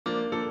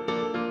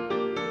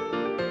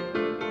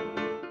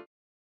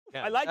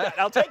I like that.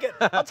 I'll take it.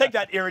 I'll take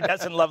that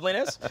iridescent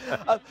loveliness.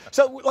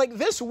 So, like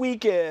this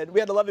weekend, we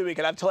had a lovely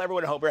weekend. I've told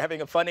everyone at home we're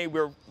having a funny.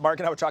 Mark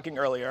and I were talking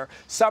earlier.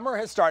 Summer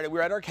has started.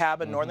 We're at our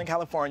cabin in Northern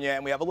California,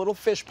 and we have a little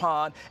fish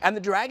pond. And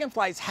the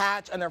dragonflies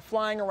hatch, and they're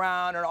flying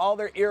around, and all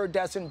their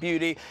iridescent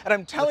beauty. And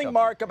I'm telling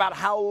Mark about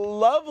how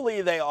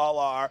lovely they all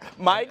are.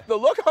 Mike, the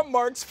look on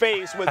Mark's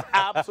face was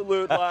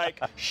absolute like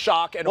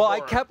shock and horror. I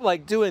kept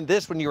like doing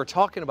this when you were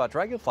talking about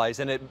dragonflies,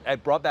 and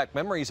it brought back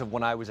memories of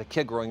when I was a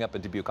kid growing up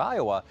in Dubuque,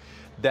 Iowa.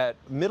 That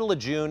middle of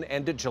June,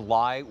 end of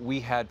July,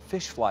 we had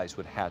fish flies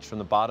would hatch from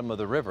the bottom of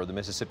the river, the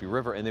Mississippi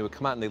River, and they would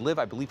come out and they live,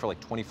 I believe, for like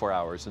 24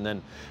 hours, and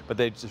then, but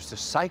they just a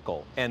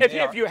cycle. And if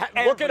you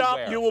look it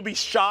up, you will be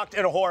shocked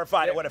and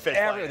horrified at what a fish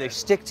fly is. They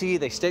stick to you.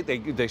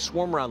 They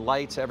swarm around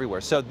lights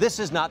everywhere. So this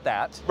is not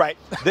that. Right.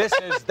 This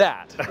is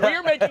that. We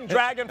are making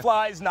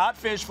dragonflies, not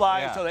fish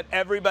flies, so that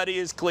everybody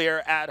is clear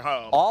at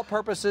home. All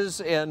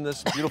purposes in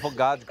this beautiful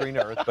God's green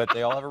earth, but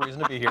they all have a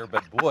reason to be here.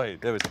 But boy,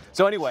 there was.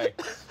 So anyway,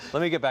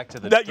 let me get back to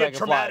the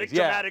dragonflies.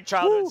 Traumatic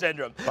childhood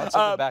syndrome. Brought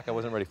something back I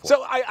wasn't ready for.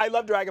 So I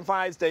love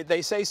dragonflies.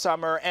 They say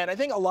summer, and I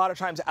think a lot of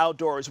times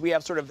outdoors we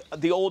have sort of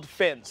the old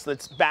fence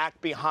that's back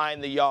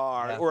behind the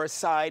yard or a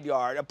side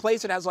yard, a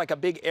place that has like a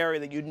big area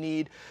that you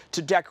need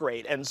to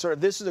decorate. And sort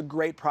of this is a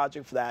great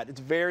project for that.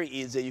 It's very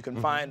easy. You can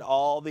find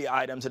all the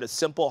items at a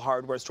simple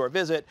hardware store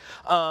visit,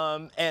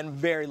 and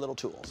very little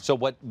tools. So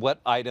what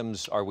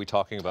items are we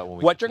talking about when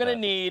we? What you're going to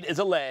need is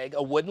a leg,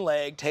 a wooden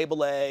leg, table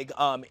leg,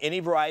 any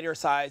variety or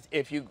size.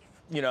 If you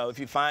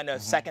find a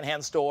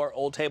secondhand store,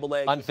 old table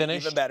leg,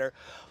 unfinished, even better.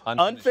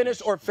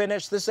 Unfinished or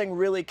finished, this thing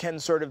really can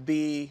sort of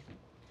be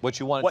what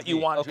you want.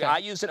 Okay. I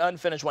used an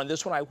unfinished one.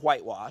 This one I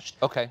whitewashed.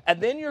 Okay. And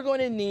then you're going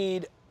to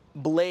need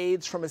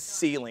blades from a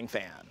ceiling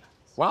fan.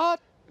 What?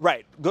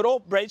 Right, good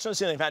old blades from a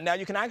ceiling fan. Now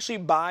you can actually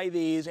buy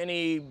these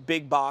any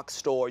big box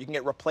store. You can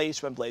get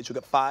replacement blades. You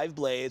get 5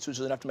 blades, which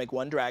is enough to make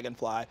 1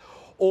 dragonfly.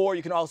 Or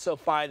you can also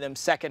find them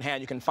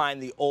secondhand. You can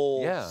find the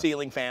old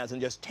ceiling fans and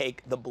just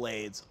take the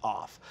blades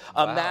off.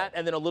 That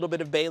and then a little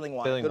bit of baling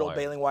wire, good old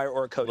baling wire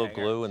or a coat hanger.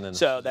 Glue and then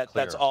so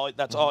that's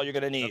all you're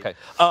going to need. Okay.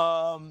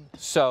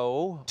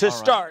 So to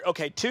start,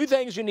 okay, 2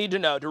 things you need to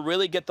know to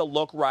really get the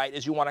look right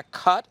is you want to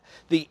cut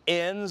the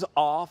ends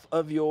off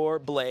of your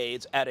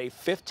blades at a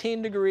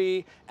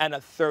 15-degree and a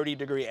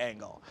 30-degree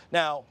angle.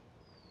 Now,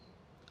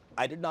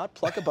 I did not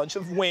pluck a bunch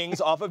of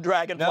wings off of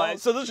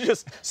dragonflies, so those are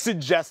just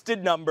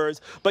suggested numbers.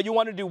 But you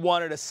want to do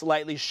one at a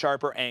slightly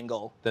sharper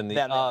angle than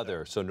the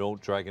other. So no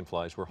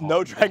dragonflies were hard.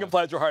 No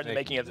dragonflies were hard in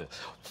making it.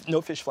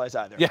 No fish flies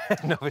either. Yeah,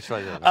 no fish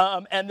flies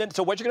either. And then,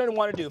 so what you're going to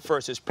want to do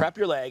first is prep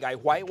your leg. I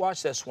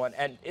whitewashed this one,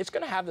 and it's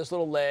going to have this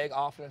little leg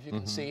off, if you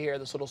can see here,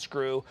 this little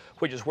screw,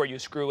 which is where you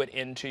screw it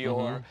into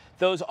your.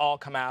 Those all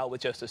come out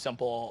with just a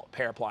simple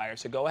pair of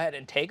pliers. So go ahead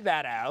and take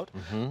that out,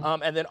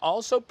 and then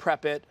also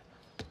prep it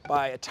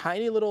by a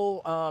tiny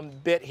little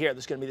bit here.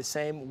 That's going to be the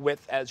same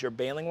width as your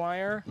baling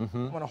wire. You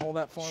want to hold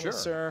that for me,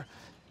 sir?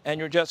 And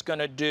you're just going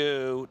to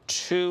do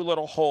 2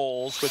 little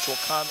holes, which will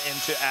come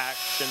into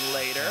action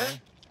later.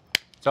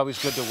 It's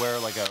always good to wear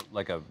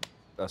like a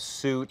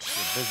suit,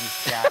 a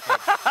business jacket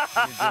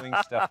when you're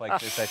doing stuff like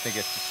this. I think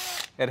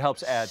it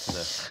helps add to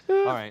this.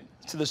 All right.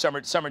 To the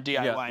summer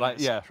DIY.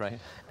 Yeah, right.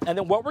 And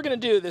then what we're going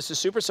to do, this is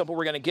super simple,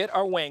 we're going to get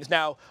our wings.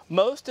 Now,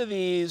 most of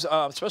these,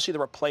 especially the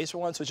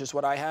replacement ones, which is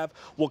what I have,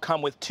 will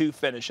come with 2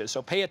 finishes.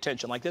 So pay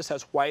attention. Like this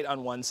has white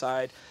on one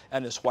side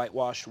and this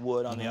whitewashed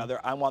wood on the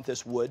other. I want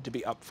this wood to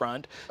be up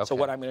front. Okay. So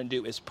what I'm going to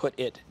do is put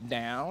it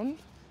down.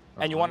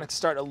 And you want to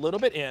start a little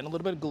bit in, a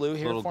little bit of glue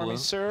here for me,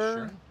 sir.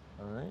 Sure.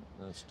 All right,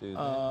 let's do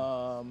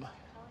that.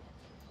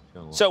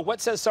 So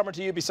what says summer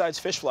to you besides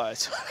fish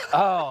flies?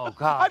 Oh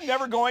gosh. I'm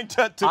never going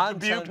to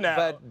Dubuque now.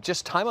 But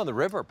just time on the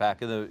river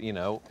back in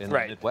the the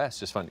Midwest,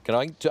 just fun. Can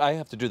I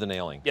have to do the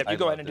nailing? Yeah, you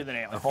go ahead and do the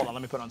nailing. Hold on,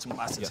 let me put on some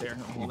glasses here.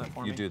 Hold that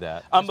for me. You do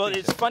that. But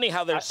it's funny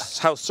how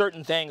how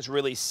certain things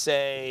really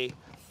say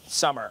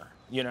summer.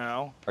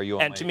 Are you?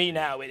 And to me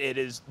now, it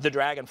is the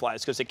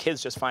dragonflies because the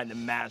kids just find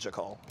them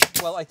magical.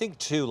 Well, I think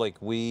too, like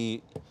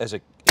as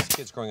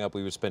kids growing up,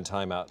 we would spend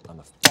time out on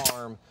the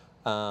farm.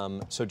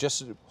 So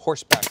just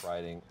horseback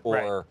riding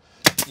or,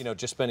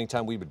 just spending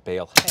time, we would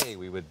bale hay,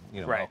 we would,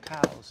 milk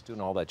cows,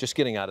 doing all that, just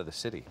getting out of the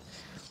city.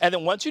 And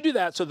then once you do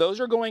that, so those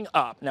are going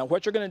up. Now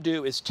what you're going to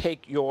do is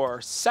take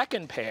your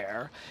second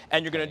pair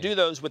and you're going to do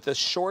those with the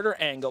shorter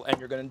angle and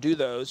you're going to do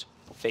those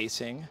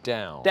facing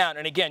down.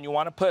 And again, you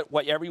want to put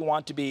whatever you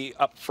want to be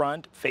up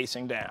front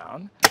facing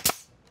down.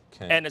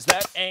 Okay. And it's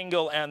that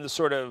angle and the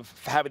sort of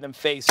having them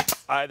face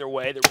either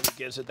way that really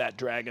gives it that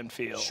dragon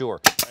feel. Sure.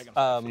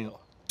 Dragonfly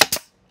feel.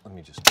 Let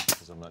me just,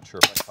 because I'm not sure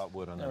if I caught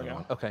wood on that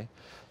one. Okay.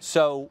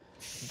 So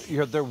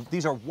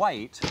these are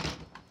white,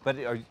 but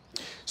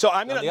so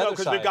I'm going to know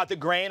because we've got the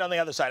grain on the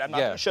other side. I'm not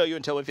going to show you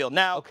until we feel.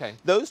 Now,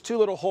 those 2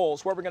 little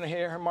holes, what we're going to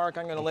hear, Mark,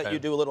 I'm going to let you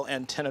do a little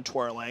antenna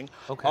twirling.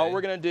 Okay. All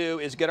we're going to do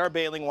is get our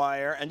baling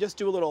wire and just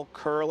do a little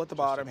curl at the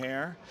bottom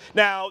here.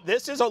 Now,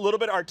 this is a little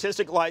bit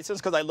artistic license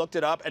because I looked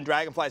it up, and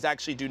dragonflies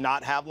actually do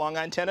not have long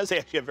antennas. They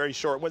actually have very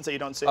short ones that you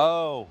don't see.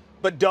 Oh.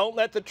 but don't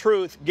let the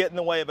truth get in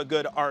the way of a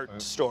good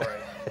art story.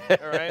 All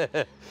right?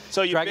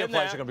 So you've been Dragonflies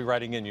there. are going to be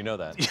writing in, you know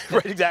that.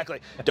 Right, exactly.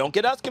 Don't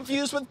get us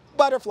confused with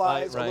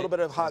butterflies. Right. A little bit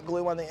of hot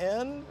glue on the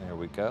end. There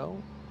we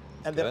go.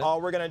 And then all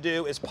we're going to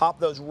do is pop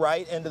those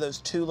right into those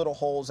 2 little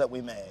holes that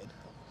we made.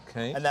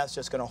 Okay. And that's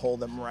just going to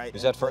hold them right.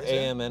 Is that for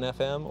AM and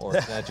FM, or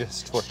is that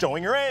just for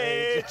showing your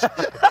age?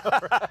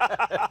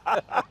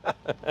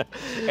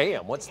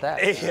 AM, what's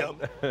that? AM.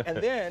 And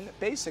then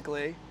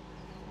basically,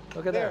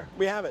 look at there.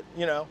 We have it,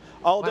 you know,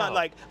 all done.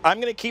 Like, I'm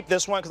going to keep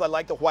this one because I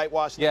like the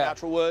whitewash and the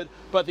natural wood.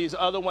 But these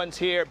other ones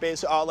here,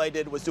 basically all I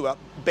did was do a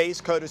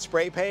base coat of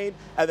spray paint,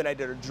 and then I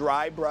did a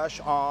dry brush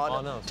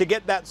on to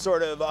get that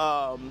sort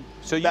of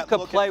so you could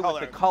play with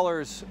the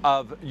colors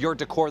of your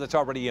decor that's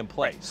already in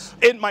place.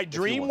 In my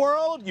dream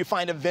world, you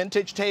find a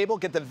vintage table,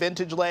 get the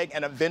vintage leg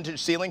and a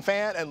vintage ceiling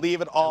fan, and leave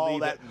it all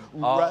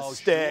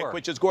rustic,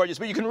 which is gorgeous.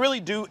 But you can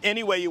really do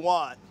any way you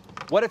want.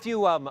 What if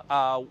you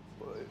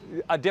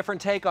a different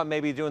take on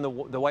maybe doing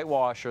the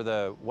whitewash or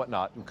the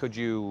whatnot? Could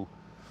you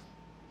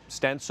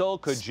stencil?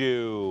 Could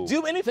you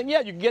do anything? Yeah,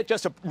 you can get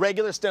just a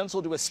regular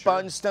stencil, do a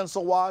sponge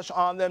stencil wash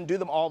on them, do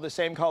them all the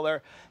same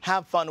color,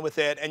 have fun with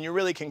it, and you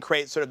really can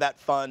create sort of that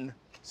fun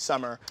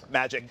summer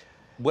magic.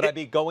 Would I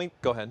be going?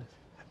 Go ahead.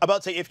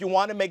 About to say, if you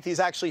want to make these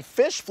actually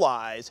fish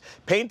flies,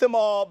 paint them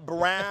all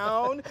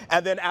brown,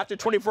 and then after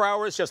 24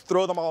 hours, just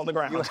throw them all on the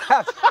ground.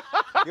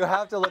 You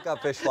have to look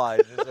up fish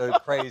flies. It's a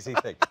crazy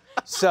thing.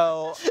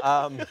 So,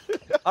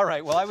 all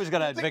right. Well, I was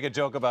going to make a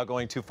joke about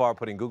going too far,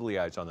 putting googly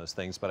eyes on those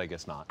things, but I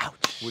guess not.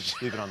 Ouch. We'll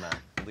just leave it on that.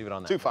 Leave it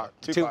on that. Too far.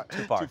 Too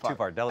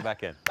far. Dial it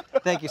back in.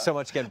 Thank you so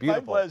much again.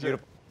 Beautiful. My pleasure.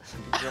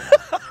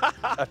 Beautiful.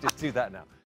 I have to do that now.